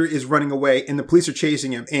his character is running away, and the police are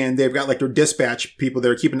chasing him, and they've got like their dispatch people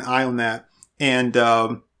that are keeping an eye on that. And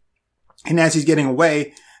as he's getting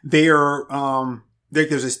away, there's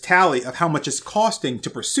this tally of how much it's costing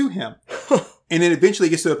to pursue him. And then eventually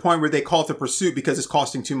it gets to the point where they call it the pursuit because it's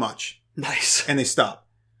costing too much. Nice. And they stop.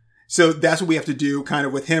 So that's what we have to do kind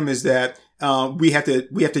of with him, is that we have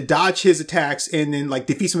to dodge his attacks and then like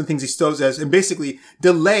defeat some of the things he still does, and basically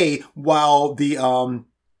delay while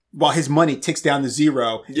his money ticks down to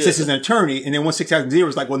zero. Yeah. Since he's an attorney, and then once it ticks down to zero,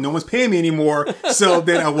 it's like, well, no one's paying me anymore. So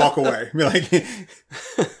then I walk away. Like,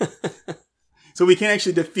 so we can't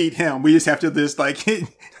actually defeat him. We just have to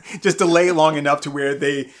just delay long enough to where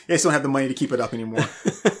they just don't have the money to keep it up anymore.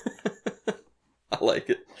 I like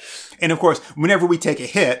it. And of course, whenever we take a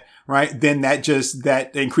hit, right, then that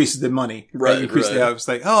increases the money. Right. It's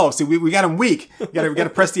like, oh, so we got him weak. We got to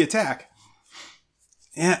press the attack.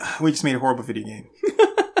 Yeah, we just made a horrible video game.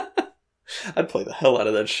 I'd play the hell out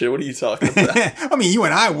of that shit. What are you talking about? I mean, you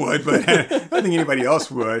and I would, but I don't think anybody else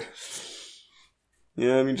would.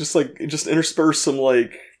 Yeah, I mean, just intersperse some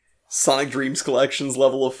like Sonic Dreams Collections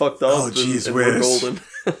level of fucked up. Oh, jeez, and we're golden.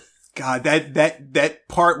 God, that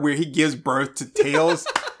part where he gives birth to Tails.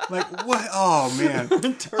 Like, what? Oh, man.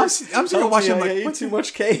 I'm sitting watching, like, I ate too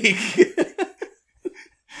much cake.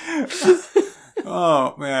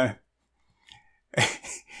 Oh, man.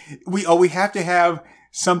 We have to have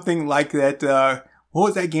something like that. What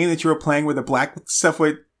was that game that you were playing where the black stuff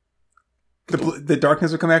would, the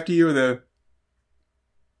darkness would come after you, or the...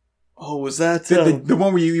 Oh, was that... The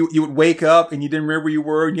one where you would wake up and you didn't remember where you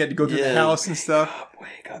were and you had to go through the house and stuff?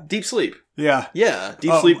 Wake up. Deep Sleep. Yeah. Yeah.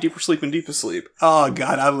 Sleep, Deeper Sleep, and Deeper Sleep. Oh,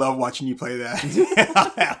 God. I love watching you play that.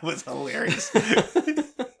 That was hilarious.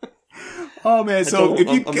 Oh, man. So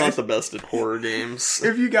I'm not the best at horror games.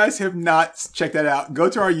 If you guys have not checked that out, go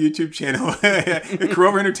to our YouTube channel,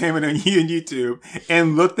 Kurova Entertainment on YouTube,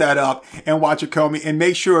 and look that up and watch Akomi, and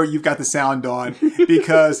make sure you've got the sound on,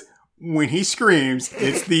 because when he screams,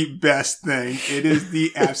 it's the best thing. It is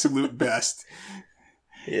the absolute best.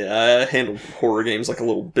 Yeah, I handle horror games like a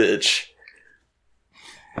little bitch.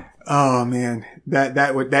 Oh man,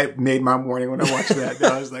 that made my morning when I watched that.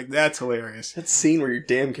 I was like, that's hilarious. That scene where your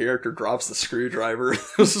damn character drops the screwdriver. I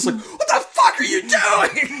was just like, what the fuck are you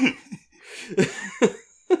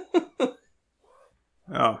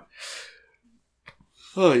doing?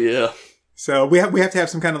 Oh yeah. So we have to have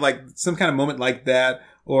some kind of moment like that,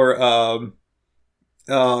 or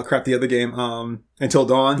the other game, Until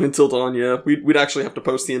Dawn. Until Dawn, yeah. We'd actually have to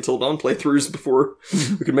post the Until Dawn playthroughs before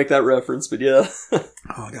we could make that reference, but yeah.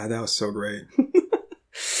 Oh god, that was so great.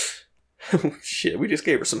 Shit, we just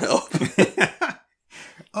gave her some help.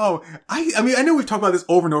 Oh, I mean, I know we've talked about this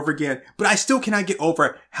over and over again, but I still cannot get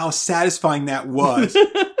over how satisfying that was.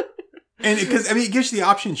 And because, I mean, it gives you the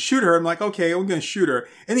option, shoot her. I'm like, okay, I'm going to shoot her.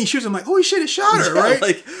 And then he shoots, I'm like, holy shit, it shot her, Yeah, right?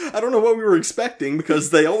 Like, I don't know what we were expecting because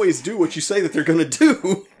they always do what you say that they're going to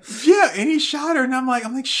do. Yeah, and he shot her, and I'm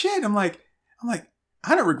like, shit. I'm like,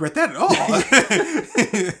 I don't regret that at all.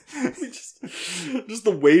 Just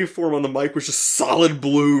the waveform on the mic was just solid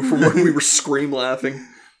blue from when we were scream laughing.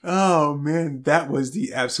 Oh, man, that was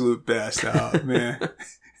the absolute best. Oh, man.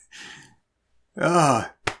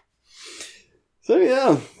 Ah. So,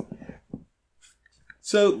 yeah.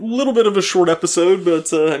 So, a little bit of a short episode,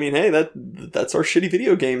 but, I mean, hey, that's our shitty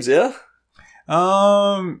video games, yeah?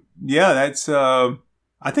 Yeah, that's, I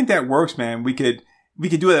think that works, man. We could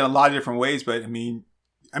do it in a lot of different ways, but I mean,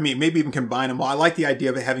 maybe even combine them. Well, I like the idea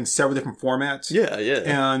of it having several different formats. Yeah.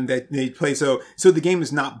 And that they play, so the game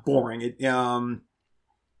is not boring. It,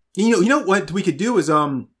 you know what we could do is,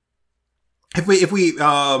 if we,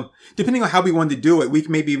 depending on how we wanted to do it, we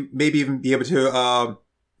could maybe even be able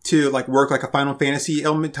to like work like a Final Fantasy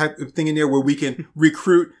element type of thing in there where we can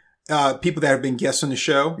recruit people that have been guests on the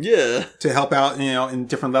show. Yeah. To help out, in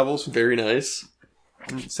different levels. Very nice.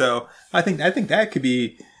 So I think that could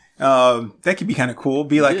be kind of cool.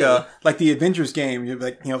 Be like like the Avengers game. You're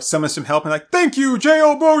like, summon some help and like, thank you,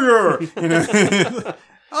 J.O. Bowyer.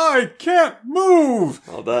 I can't move.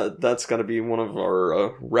 Oh, that's got to be one of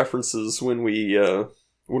our references when we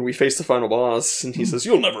face the final boss, and he says,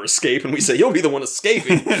 "You'll never escape," and we say, "You'll be the one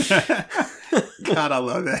escaping." God, I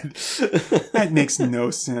love that. That makes no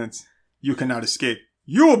sense. You cannot escape.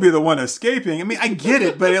 You will be the one escaping. I mean, I get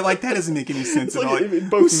it, but that doesn't make any sense at all. It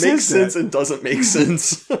both makes sense and doesn't make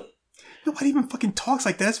sense. Nobody even fucking talks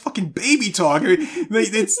like that. That's fucking baby talk. I mean,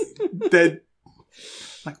 it's that.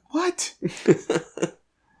 Like what?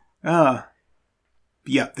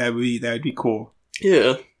 Yeah, that would be cool.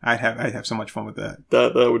 Yeah, I'd have so much fun with that.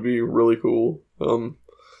 That would be really cool. So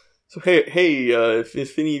hey,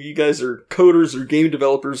 if any of you guys are coders or game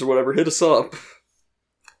developers or whatever, hit us up.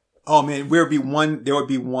 Oh man, there would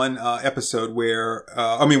be one episode where,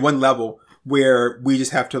 one level where we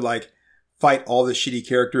just have to like fight all the shitty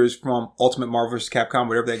characters from Ultimate Marvel vs. Capcom,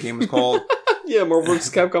 whatever that game was called. Yeah, Marvel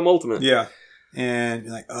vs. Capcom Ultimate. Yeah. And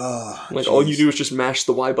you're like, oh, like geez. All you do is just mash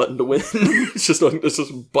the Y button to win. It's just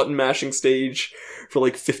a button mashing stage for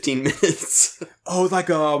like 15 minutes. Oh, like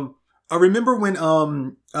I remember when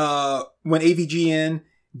AVGN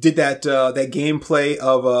did that gameplay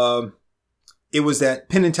of it was that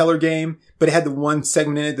Penn and Teller game, but it had the one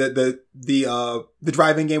segment in it, the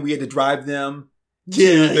driving game. We had to drive them.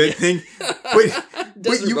 Yeah, the thing. But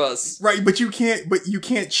Desert Bus. Right, but you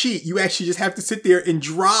can't cheat. You actually just have to sit there and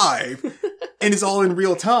drive. And it's all in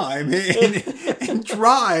real time and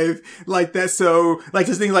drive like that. So like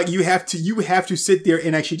this thing, like you have to sit there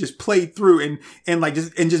and actually just play through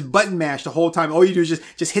and just button mash the whole time. All you do is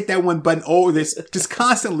just hit that one button. Oh, this just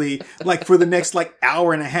constantly like for the next like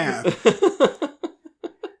hour and a half.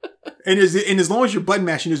 And as long as you're button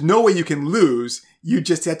mashing, there's no way you can lose. You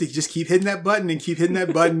just have to just keep hitting that button and keep hitting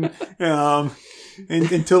that button,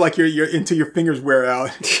 until like until your fingers wear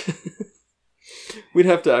out. We'd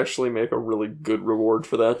have to actually make a really good reward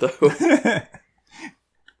for that, though.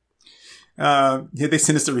 Yeah, they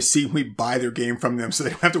send us a receipt and we buy their game from them, so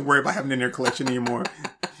they don't have to worry about having it in their collection anymore.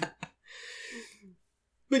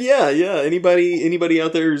 But yeah. Anybody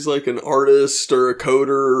out there who's like an artist or a coder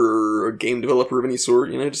or a game developer of any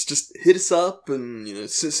sort, just hit us up and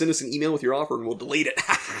send us an email with your offer and we'll delete it.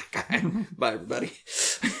 Bye, everybody.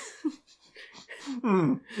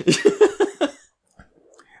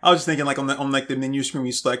 I was just thinking, like on the menu screen,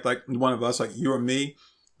 we select like one of us, like you or me,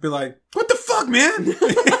 be like, "What the fuck, man?"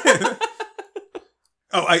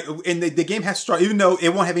 And the game has to start, even though it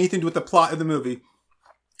won't have anything to do with the plot of the movie.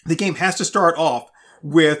 The game has to start off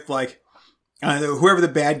with like whoever the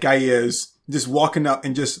bad guy is, just walking up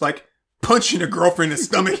and just like punching a girlfriend in the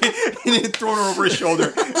stomach and then throwing her over his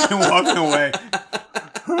shoulder and walking away.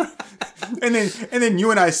 and then you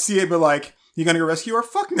and I see it, but like, you gonna go rescue her?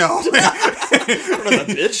 Fuck no. I'm not that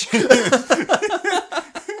bitch.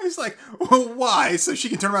 It's like, well, why? So she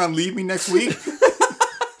can turn around and leave me next week?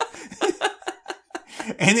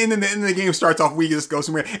 And then the game starts off, we just go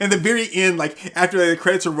somewhere. And the very end, like, after the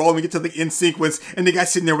credits are rolling, we get to the end sequence, and the guy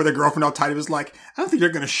sitting there with a girlfriend all tight, it was like, I don't think they're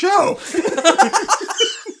gonna show.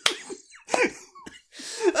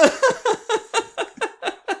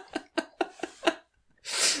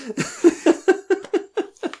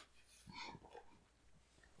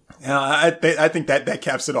 I think that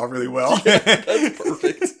caps it off really well. Yeah, that's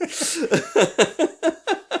perfect.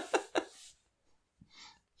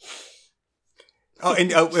 Oh,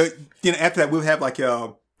 and after that, we'll have like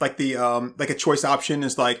like a choice option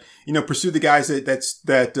is like, pursue the guys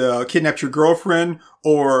that kidnapped your girlfriend,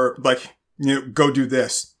 or like, go do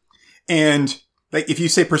this. And like, if you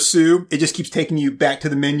say pursue, it just keeps taking you back to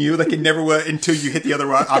the menu. Like, it never will until you hit the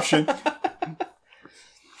other option.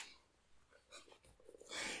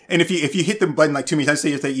 And if you hit the button like too many times,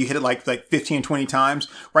 say that you hit it like 15, 20 times,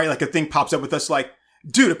 right? Like a thing pops up with us like,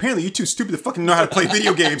 dude, apparently you're too stupid to fucking know how to play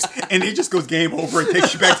video games. And it just goes game over and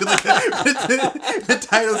takes you back to like the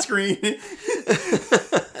title screen.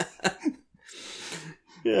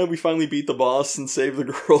 Yeah, we finally beat the boss and save the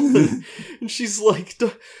girl. And she's like,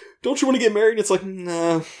 don't you want to get married? And it's like,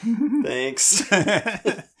 nah, thanks.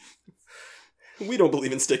 We don't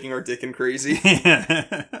believe in sticking our dick in crazy.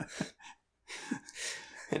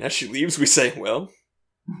 And as she leaves, we say, well,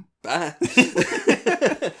 bye.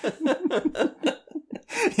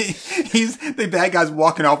 The bad guy's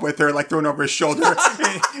walking off with her, like throwing over his shoulder.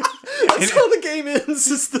 That's how the game ends.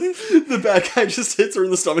 Is the bad guy just hits her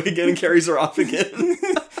in the stomach again and carries her off again. And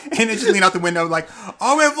then just lean out the window like,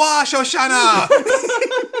 au revoir, Shoshana!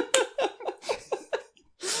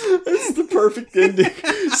 That's the perfect ending.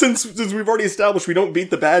 Since we've already established we don't beat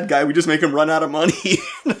the bad guy, we just make him run out of money.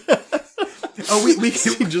 Oh, he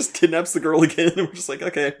just kidnaps the girl again, and we're just like,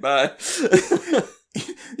 okay, bye.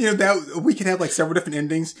 That we could have like several different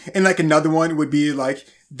endings, and like another one would be like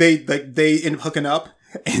they end up hooking up,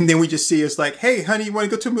 and then we just see it's like, hey, honey, you want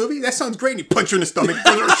to go to a movie? That sounds great. And he punch her in the stomach,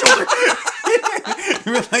 put her on her shoulder. And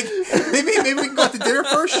we're like, maybe we can go out to dinner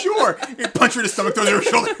first. Sure. He punch her in the stomach, throws her on her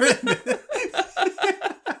shoulder.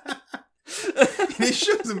 And it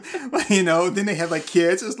shows them, then they have like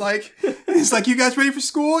kids. It's like, you guys ready for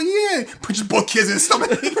school? Yeah. Punches both kids in the stomach.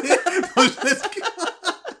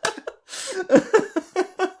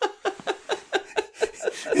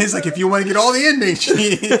 It's like, if you want to get all the endings,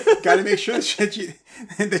 you got to make sure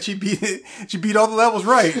that you beat all the levels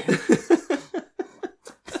right.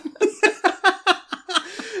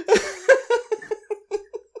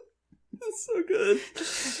 That's so good.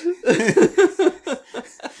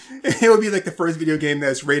 It would be like the first video game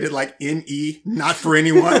that's rated like NE, not for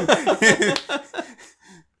anyone.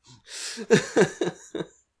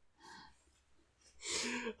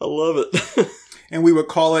 I love it. And we would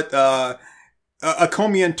call it a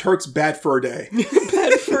Comey and Turk's Bad Fur Day.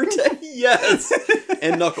 Bad Fur Day, yes.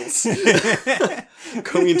 And Knuckles.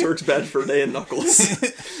 Comey and Turk's Bad Fur Day and Knuckles.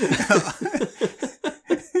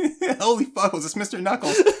 Holy fuck, was this Mr.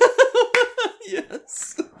 Knuckles?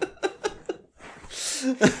 Yes.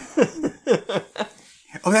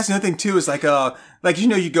 Oh, that's another thing too, is like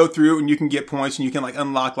you go through and you can get points and you can like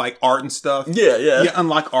unlock like art and stuff. Yeah. Yeah,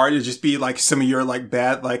 unlock art, it'd just be like some of your like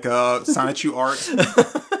bad like Sonichu art.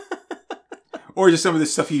 Or just some of the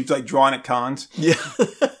stuff you've like drawn at cons. Yeah.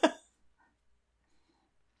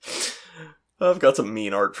 I've got some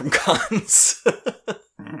mean art from cons.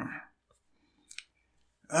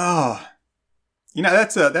 Oh.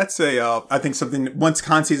 That's I think something, once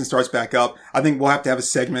con season starts back up, I think we'll have to have a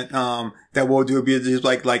segment, that we'll do, be just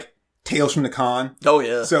like Tales from the Con. Oh,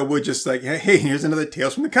 yeah. So we're just like, hey, here's another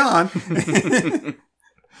Tales from the Con.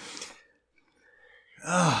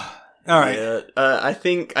 All right. Yeah, I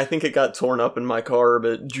think it got torn up in my car,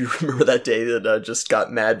 but do you remember that day that I just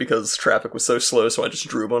got mad because traffic was so slow, so I just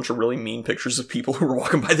drew a bunch of really mean pictures of people who were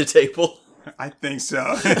walking by the table? I think so.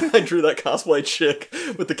 I drew that cosplay chick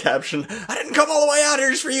with the caption, I didn't come all the way out here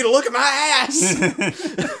just for you to look at my ass!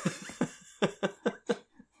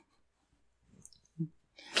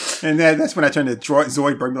 And then that's when I turned to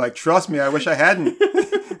Zoidberg and be like, trust me, I wish I hadn't.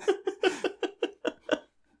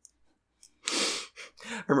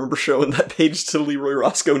 I remember showing that page to Leroy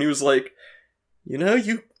Roscoe, and he was like,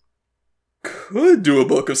 you could do a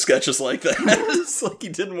book of sketches like that. It's like he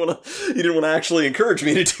didn't want to actually encourage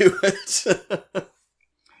me to do it.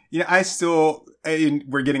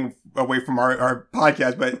 We're getting away from our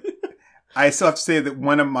podcast, but I still have to say that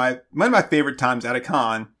one of my favorite times at a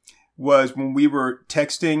con was when we were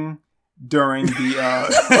texting during the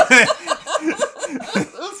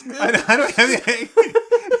I don't have anything.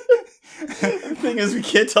 The thing is, we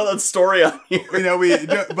can't tell that story on here.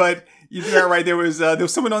 But you did that right. There was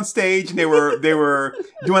someone on stage, and they were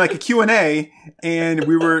doing like a Q&A, and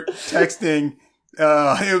we were texting.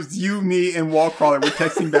 It was you, me, and Wallcrawler. We're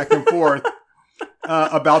texting back and forth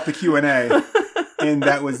about the Q&A, and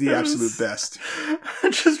that was the absolute best. I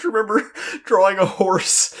just remember drawing a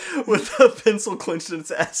horse with a pencil clenched in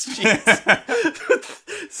its ass cheeks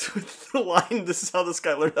with the line, "This is how this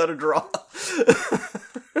guy learned how to draw."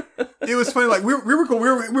 It was funny, like we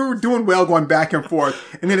were doing well going back and forth,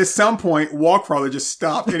 and then at some point Wallcrawler just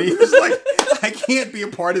stopped, and he was like, "I can't be a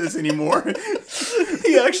part of this anymore."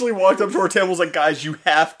 He actually walked up to our table and was like, guys, you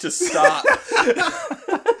have to stop.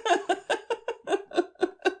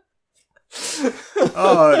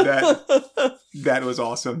 Oh, that was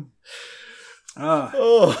awesome.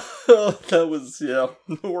 That was, yeah.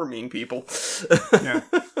 We're mean people. Yeah.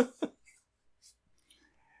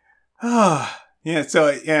 Yeah, so,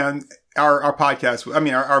 and our podcast, I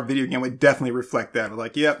mean, our video game would definitely reflect that. We're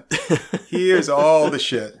like, yep, here's all the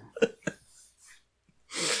shit.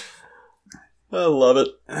 I love it.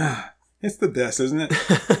 It's the best, isn't it?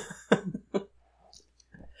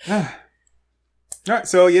 All right,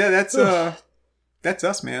 so yeah, that's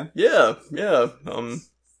us, man. Yeah.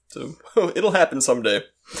 So it'll happen someday.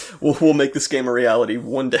 We'll make this game a reality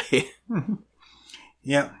one day.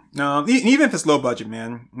 Yeah. Even if it's low budget,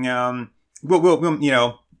 man. We'll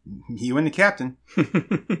you and the captain.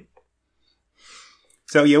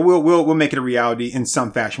 So yeah, we'll make it a reality in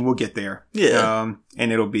some fashion. We'll get there. Yeah.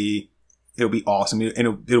 And it'll be awesome.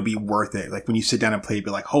 It'll be worth it. Like when you sit down and play, you'll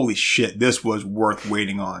be like, holy shit, this was worth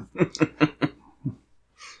waiting on.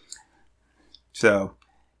 So,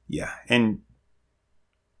 yeah. And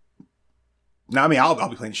no, I mean, I'll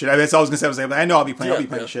be playing the shit out of it. That's all I was going to say. I know I'll be playing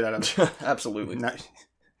the shit out of it. Absolutely.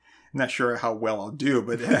 Not sure how well I'll do,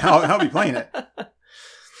 but I'll be playing it.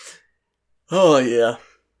 Oh, yeah.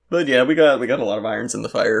 But yeah, we got a lot of irons in the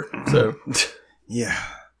fire, so. Yeah.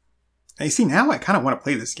 Hey, see, now I kind of want to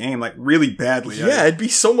play this game, like, really badly. Yeah, it'd be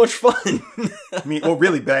so much fun. I mean, well,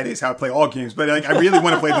 really bad is how I play all games, but like, I really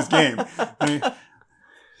want to play this game. I mean,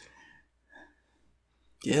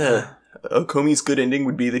 yeah. Komi's good ending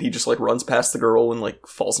would be that he just, like, runs past the girl and, like,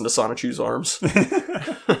 falls into Sonichu's arms.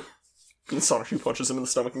 And Sonichu punches him in the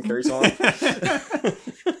stomach and carries on.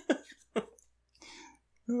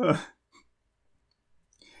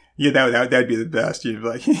 Yeah, that'd be the best. You'd be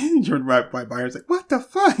like, you're right by it's like, what the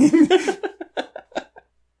fuck?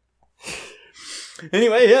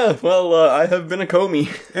 Anyway, yeah. Well, I have been a Komi.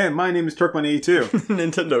 And my name is Turkman82.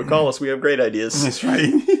 Nintendo, call us. We have great ideas. That's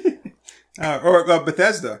right. Or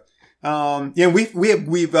Bethesda. Yeah, we've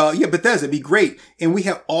Bethesda. It'd be great. And we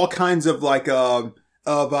have all kinds of like, add-on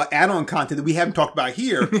content that we haven't talked about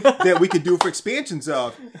here that we could do for expansions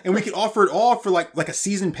of, and we could offer it all for like a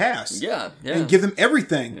season pass. Yeah, and give them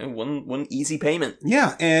everything. Yeah, one easy payment.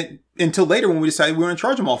 Yeah, and until later when we decide we want to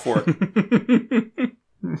charge them all for it.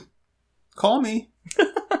 Call me.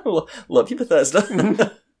 Love you,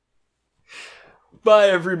 Bethesda. Bye,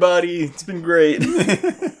 everybody. It's been great.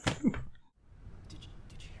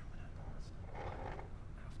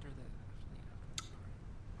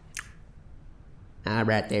 All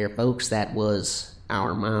right there, folks. That was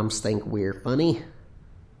Our Moms Think We're Funny.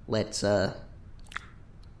 Let's give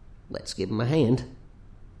them a hand.